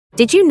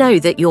Did you know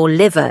that your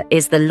liver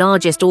is the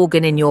largest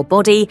organ in your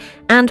body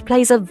and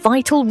plays a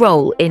vital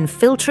role in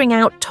filtering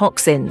out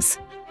toxins?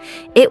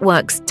 It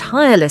works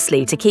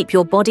tirelessly to keep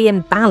your body in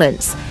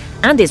balance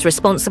and is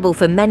responsible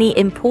for many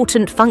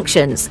important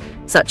functions,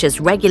 such as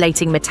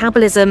regulating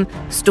metabolism,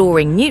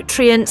 storing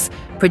nutrients,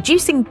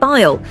 producing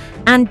bile,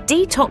 and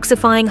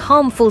detoxifying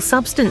harmful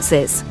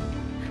substances.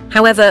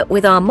 However,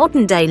 with our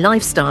modern-day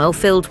lifestyle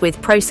filled with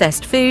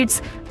processed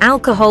foods,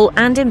 alcohol,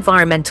 and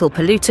environmental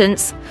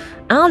pollutants,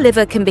 our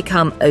liver can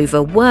become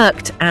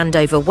overworked and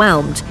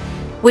overwhelmed,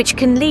 which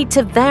can lead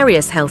to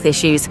various health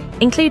issues,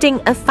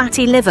 including a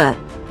fatty liver.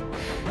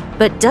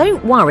 But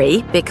don't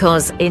worry,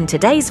 because in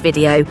today's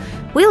video,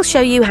 we'll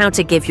show you how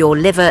to give your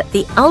liver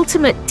the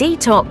ultimate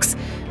detox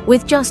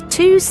with just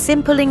 2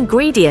 simple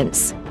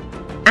ingredients: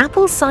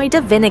 apple cider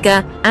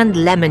vinegar and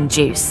lemon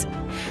juice.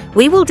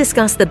 We will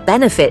discuss the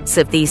benefits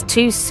of these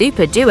 2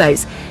 super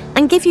duos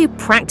and give you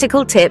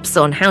practical tips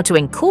on how to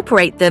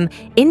incorporate them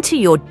into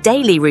your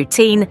daily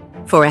routine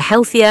for a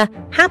healthier,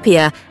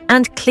 happier,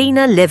 and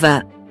cleaner liver.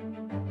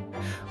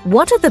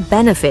 What are the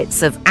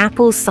benefits of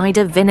apple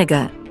cider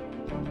vinegar?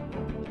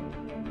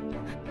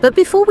 But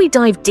before we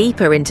dive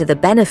deeper into the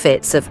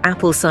benefits of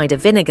apple cider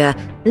vinegar,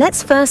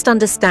 let's first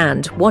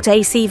understand what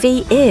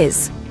ACV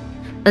is.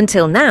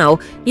 Until now,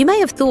 you may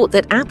have thought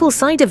that apple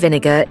cider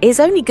vinegar is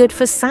only good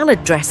for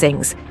salad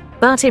dressings,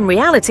 but in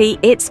reality,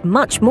 it's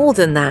much more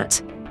than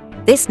that.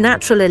 This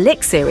natural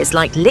elixir is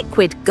like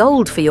liquid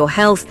gold for your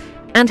health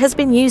and has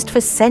been used for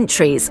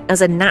centuries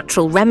as a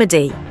natural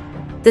remedy.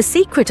 The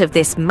secret of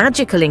this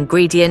magical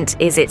ingredient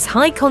is its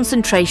high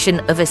concentration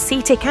of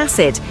acetic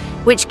acid,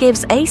 which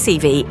gives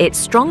ACV its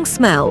strong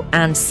smell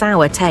and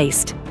sour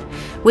taste.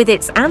 With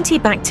its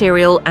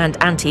antibacterial and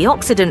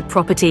antioxidant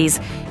properties,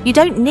 you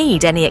don't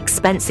need any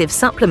expensive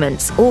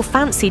supplements or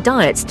fancy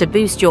diets to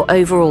boost your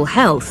overall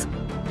health.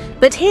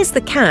 But here's the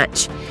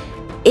catch.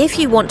 If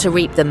you want to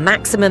reap the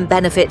maximum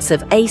benefits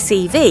of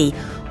ACV,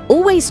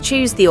 always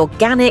choose the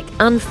organic,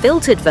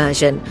 unfiltered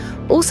version,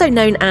 also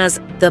known as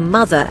the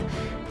mother,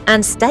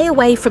 and stay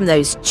away from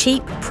those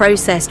cheap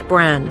processed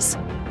brands.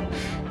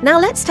 Now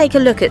let's take a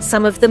look at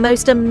some of the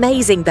most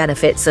amazing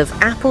benefits of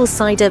apple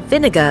cider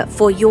vinegar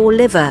for your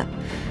liver.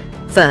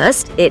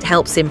 First, it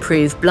helps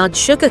improve blood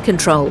sugar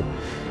control.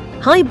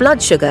 High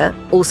blood sugar,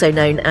 also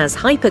known as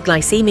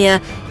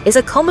hyperglycemia, is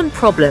a common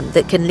problem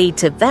that can lead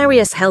to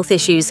various health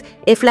issues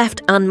if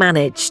left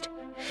unmanaged.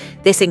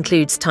 This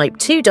includes type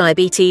 2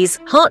 diabetes,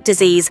 heart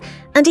disease,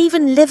 and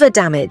even liver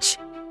damage.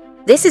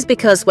 This is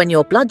because when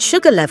your blood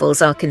sugar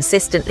levels are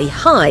consistently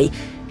high,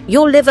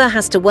 your liver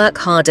has to work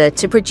harder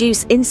to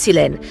produce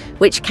insulin,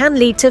 which can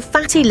lead to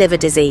fatty liver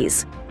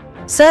disease.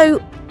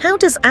 So, how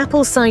does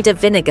apple cider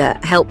vinegar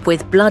help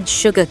with blood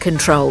sugar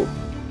control?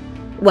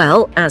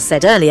 Well, as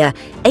said earlier,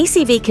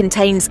 ACV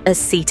contains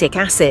acetic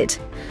acid,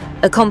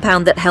 a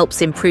compound that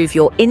helps improve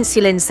your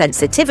insulin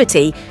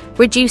sensitivity,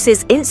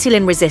 reduces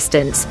insulin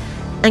resistance,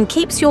 and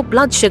keeps your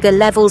blood sugar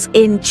levels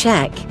in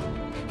check.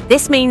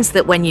 This means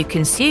that when you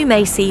consume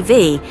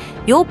ACV,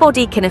 your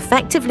body can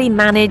effectively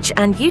manage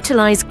and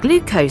utilize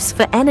glucose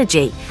for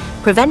energy,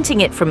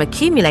 preventing it from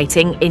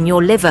accumulating in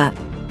your liver.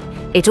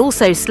 It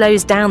also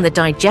slows down the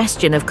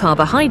digestion of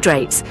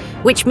carbohydrates,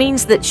 which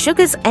means that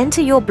sugars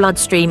enter your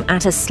bloodstream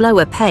at a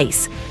slower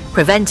pace,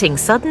 preventing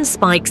sudden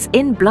spikes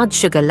in blood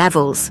sugar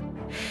levels.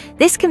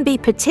 This can be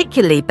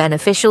particularly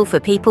beneficial for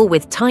people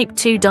with type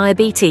 2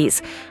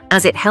 diabetes,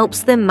 as it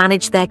helps them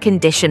manage their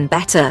condition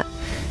better.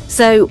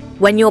 So,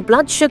 when your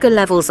blood sugar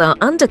levels are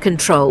under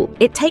control,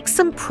 it takes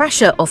some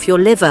pressure off your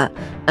liver,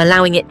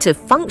 allowing it to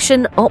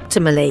function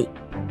optimally.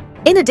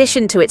 In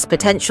addition to its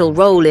potential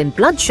role in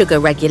blood sugar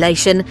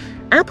regulation,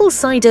 apple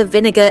cider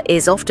vinegar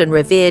is often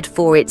revered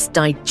for its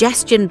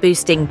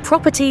digestion-boosting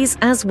properties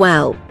as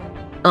well.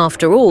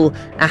 After all,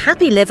 a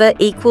happy liver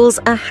equals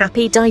a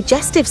happy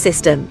digestive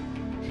system.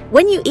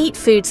 When you eat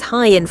foods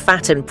high in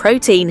fat and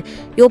protein,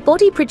 your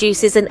body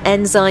produces an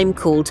enzyme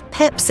called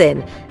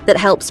pepsin that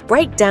helps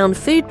break down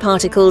food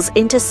particles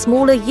into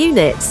smaller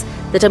units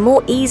that are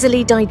more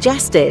easily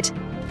digested.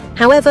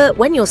 However,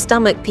 when your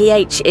stomach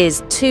pH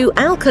is too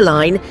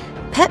alkaline,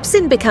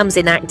 pepsin becomes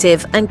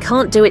inactive and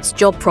can't do its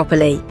job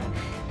properly.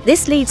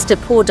 This leads to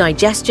poor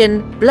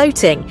digestion,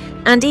 bloating,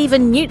 and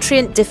even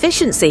nutrient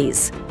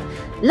deficiencies.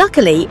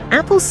 Luckily,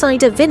 apple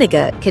cider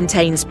vinegar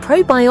contains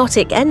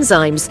probiotic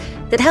enzymes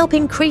that help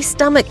increase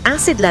stomach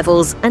acid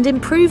levels and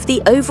improve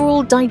the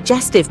overall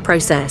digestive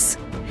process.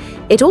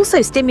 It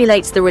also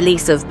stimulates the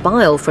release of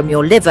bile from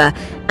your liver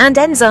and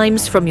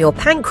enzymes from your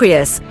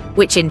pancreas,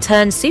 which in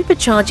turn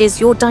supercharges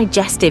your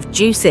digestive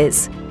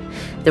juices.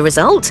 The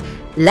result?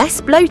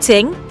 Less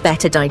bloating,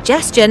 better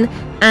digestion,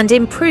 and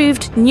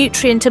improved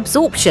nutrient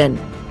absorption.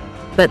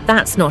 But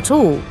that's not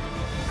all.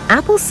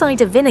 Apple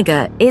cider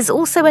vinegar is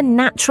also a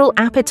natural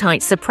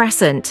appetite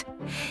suppressant.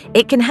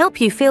 It can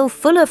help you feel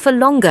fuller for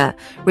longer,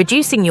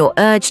 reducing your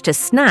urge to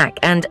snack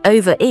and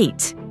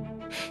overeat.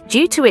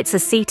 Due to its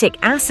acetic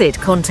acid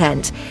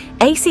content,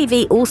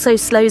 ACV also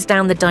slows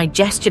down the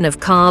digestion of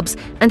carbs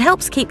and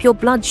helps keep your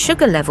blood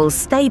sugar levels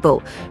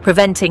stable,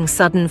 preventing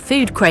sudden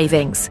food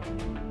cravings.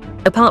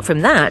 Apart from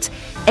that,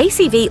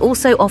 ACV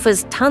also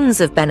offers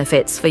tons of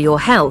benefits for your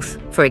health.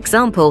 For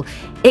example,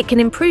 it can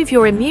improve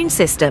your immune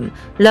system,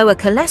 lower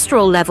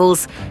cholesterol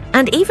levels,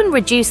 and even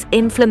reduce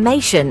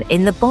inflammation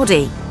in the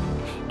body.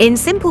 In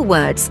simple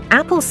words,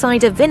 apple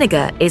cider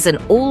vinegar is an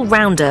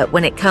all-rounder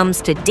when it comes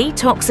to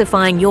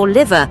detoxifying your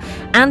liver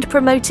and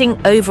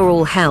promoting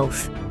overall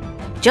health.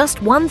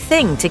 Just one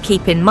thing to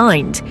keep in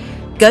mind: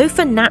 go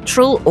for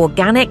natural,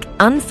 organic,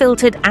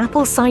 unfiltered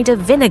apple cider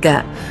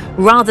vinegar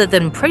rather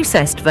than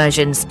processed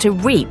versions to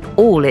reap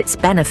all its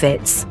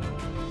benefits.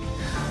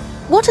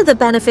 What are the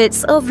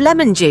benefits of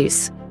lemon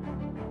juice?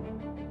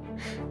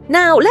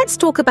 Now let's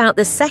talk about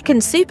the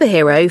second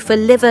superhero for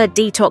liver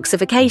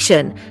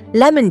detoxification,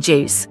 lemon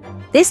juice.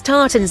 This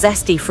tart and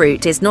zesty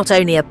fruit is not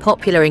only a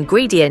popular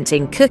ingredient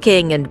in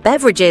cooking and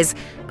beverages,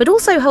 but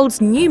also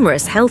holds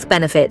numerous health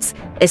benefits,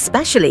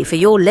 especially for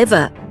your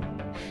liver.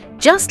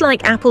 Just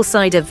like apple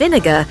cider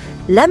vinegar,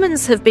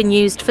 lemons have been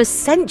used for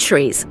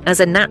centuries as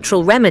a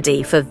natural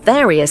remedy for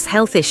various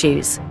health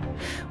issues.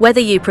 Whether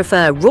you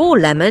prefer raw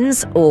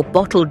lemons or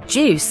bottled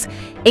juice,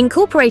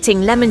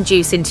 incorporating lemon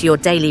juice into your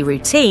daily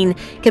routine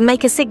can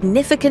make a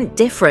significant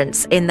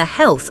difference in the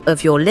health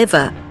of your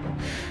liver.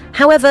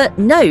 However,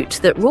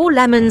 note that raw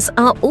lemons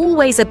are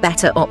always a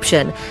better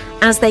option,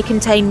 as they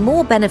contain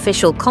more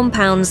beneficial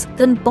compounds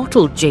than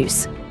bottled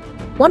juice.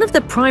 One of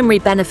the primary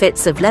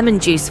benefits of lemon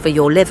juice for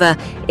your liver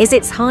is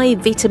its high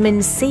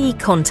vitamin C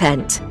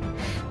content.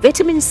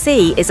 Vitamin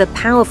C is a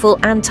powerful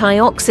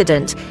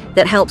antioxidant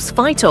that helps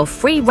fight off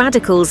free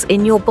radicals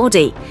in your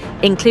body,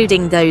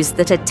 including those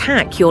that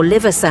attack your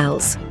liver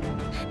cells.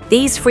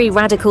 These free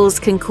radicals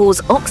can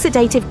cause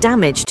oxidative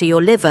damage to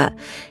your liver,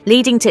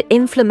 leading to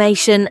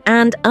inflammation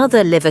and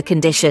other liver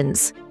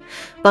conditions.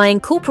 By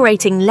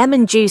incorporating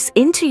lemon juice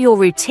into your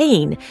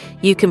routine,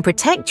 you can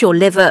protect your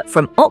liver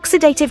from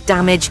oxidative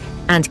damage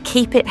and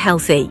keep it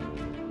healthy.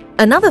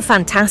 Another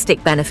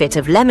fantastic benefit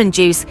of lemon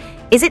juice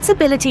is its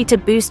ability to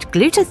boost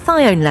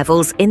glutathione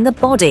levels in the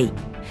body.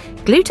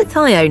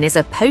 Glutathione is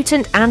a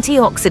potent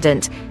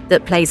antioxidant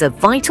that plays a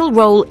vital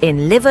role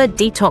in liver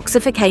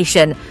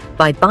detoxification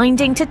by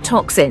binding to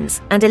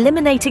toxins and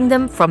eliminating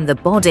them from the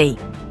body.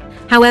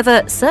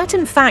 However,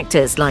 certain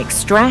factors like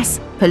stress,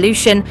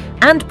 pollution,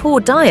 and poor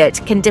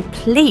diet can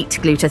deplete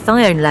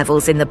glutathione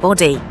levels in the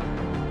body.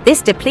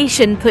 This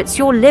depletion puts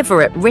your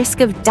liver at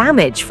risk of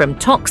damage from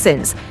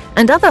toxins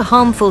and other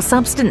harmful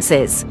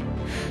substances.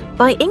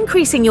 By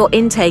increasing your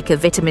intake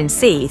of vitamin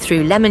C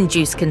through lemon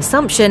juice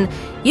consumption,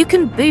 you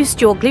can boost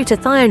your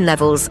glutathione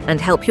levels and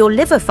help your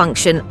liver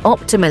function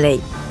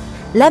optimally.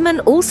 Lemon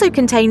also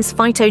contains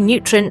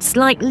phytonutrients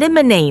like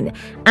limonene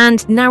and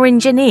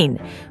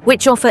naringenin,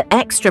 which offer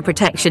extra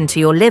protection to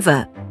your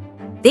liver.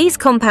 These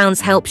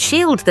compounds help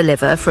shield the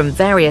liver from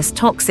various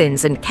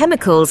toxins and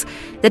chemicals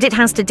that it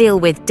has to deal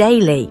with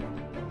daily.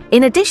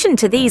 In addition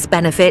to these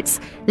benefits,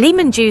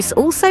 lemon juice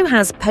also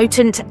has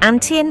potent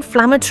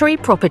anti-inflammatory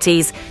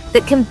properties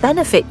that can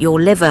benefit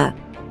your liver.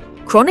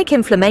 Chronic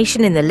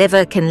inflammation in the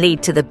liver can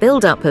lead to the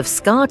buildup of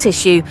scar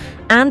tissue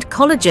and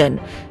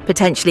collagen,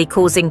 potentially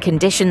causing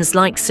conditions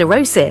like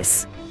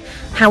cirrhosis.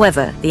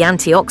 However, the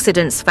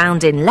antioxidants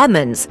found in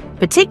lemons,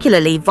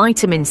 particularly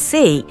vitamin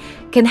C,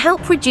 can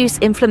help reduce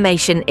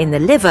inflammation in the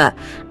liver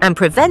and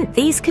prevent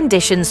these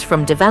conditions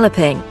from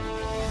developing.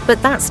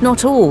 But that's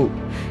not all.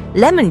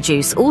 Lemon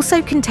juice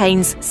also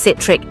contains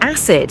citric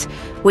acid,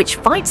 which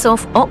fights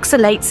off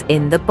oxalates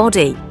in the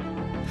body.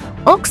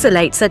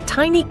 Oxalates are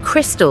tiny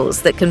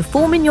crystals that can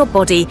form in your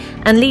body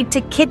and lead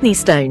to kidney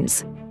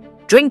stones.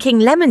 Drinking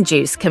lemon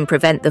juice can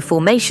prevent the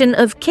formation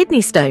of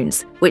kidney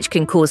stones, which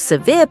can cause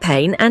severe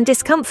pain and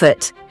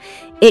discomfort.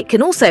 It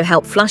can also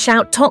help flush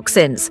out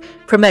toxins,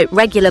 promote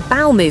regular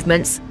bowel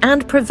movements,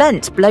 and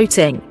prevent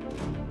bloating.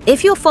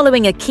 If you're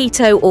following a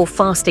keto or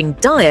fasting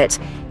diet,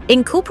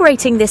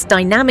 incorporating this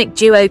dynamic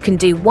duo can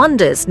do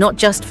wonders not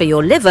just for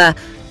your liver,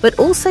 but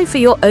also for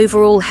your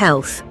overall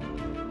health.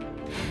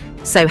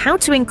 So how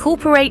to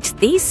incorporate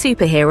these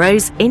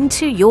superheroes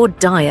into your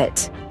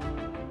diet?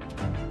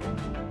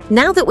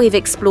 Now that we've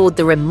explored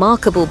the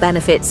remarkable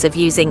benefits of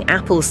using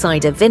apple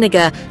cider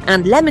vinegar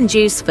and lemon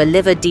juice for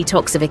liver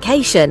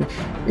detoxification,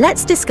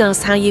 let's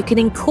discuss how you can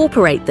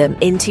incorporate them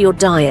into your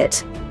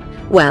diet.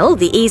 Well,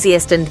 the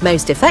easiest and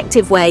most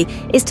effective way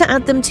is to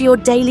add them to your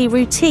daily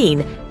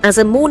routine as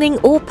a morning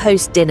or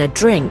post-dinner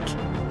drink.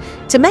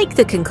 To make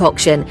the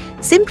concoction,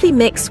 simply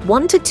mix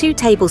 1 to 2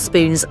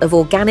 tablespoons of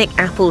organic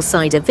apple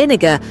cider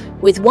vinegar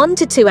with 1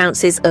 to 2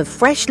 ounces of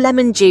fresh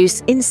lemon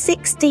juice in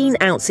 16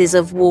 ounces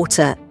of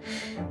water.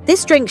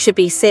 This drink should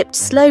be sipped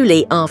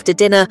slowly after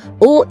dinner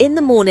or in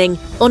the morning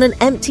on an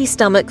empty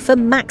stomach for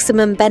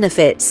maximum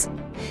benefits.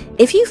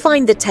 If you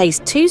find the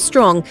taste too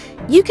strong,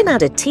 you can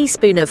add a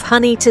teaspoon of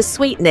honey to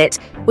sweeten it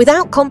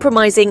without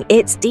compromising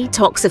its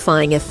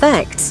detoxifying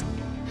effects.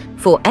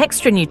 For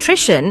extra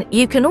nutrition,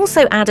 you can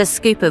also add a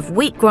scoop of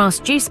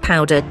wheatgrass juice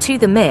powder to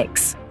the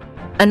mix.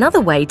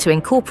 Another way to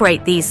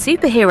incorporate these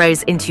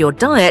superheroes into your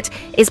diet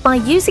is by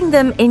using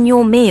them in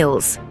your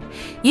meals.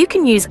 You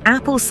can use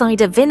apple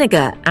cider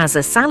vinegar as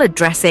a salad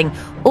dressing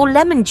or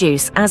lemon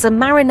juice as a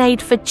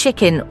marinade for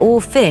chicken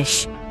or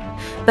fish.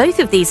 Both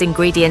of these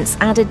ingredients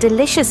add a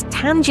delicious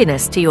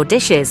tanginess to your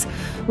dishes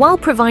while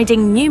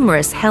providing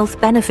numerous health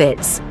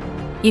benefits.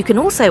 You can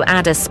also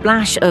add a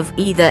splash of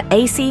either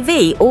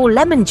ACV or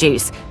lemon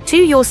juice to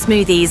your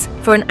smoothies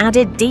for an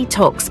added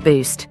detox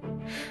boost.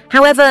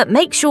 However,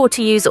 make sure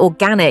to use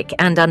organic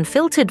and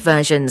unfiltered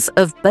versions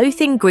of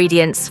both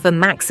ingredients for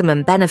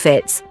maximum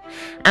benefits,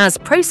 as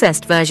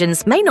processed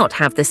versions may not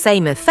have the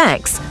same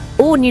effects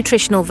or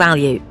nutritional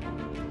value.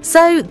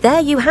 So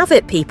there you have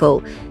it,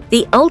 people,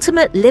 the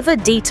ultimate liver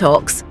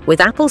detox with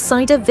apple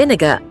cider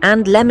vinegar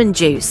and lemon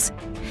juice.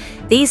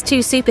 These two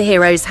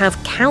superheroes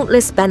have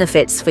countless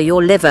benefits for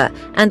your liver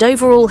and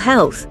overall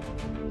health.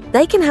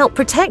 They can help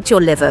protect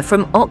your liver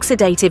from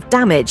oxidative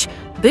damage,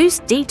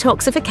 boost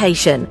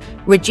detoxification,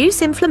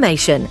 reduce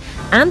inflammation,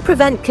 and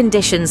prevent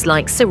conditions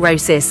like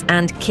cirrhosis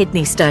and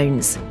kidney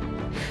stones.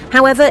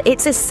 However,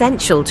 it's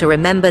essential to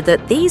remember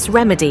that these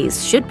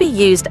remedies should be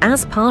used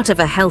as part of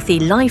a healthy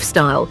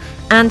lifestyle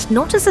and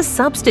not as a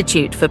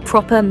substitute for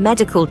proper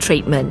medical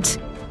treatment.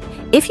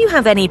 If you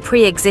have any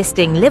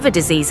pre-existing liver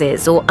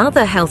diseases or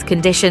other health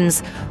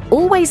conditions,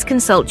 always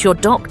consult your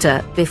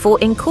doctor before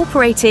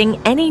incorporating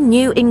any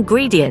new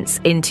ingredients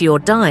into your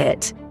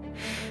diet.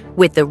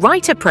 With the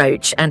right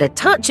approach and a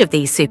touch of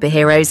these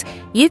superheroes,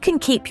 you can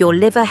keep your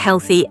liver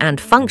healthy and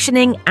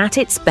functioning at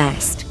its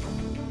best.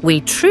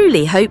 We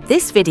truly hope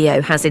this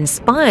video has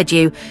inspired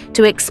you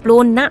to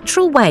explore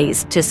natural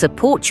ways to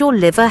support your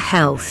liver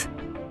health.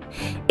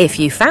 If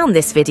you found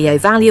this video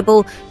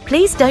valuable,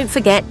 please don't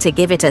forget to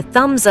give it a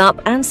thumbs up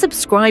and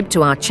subscribe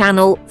to our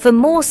channel for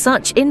more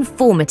such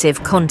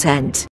informative content.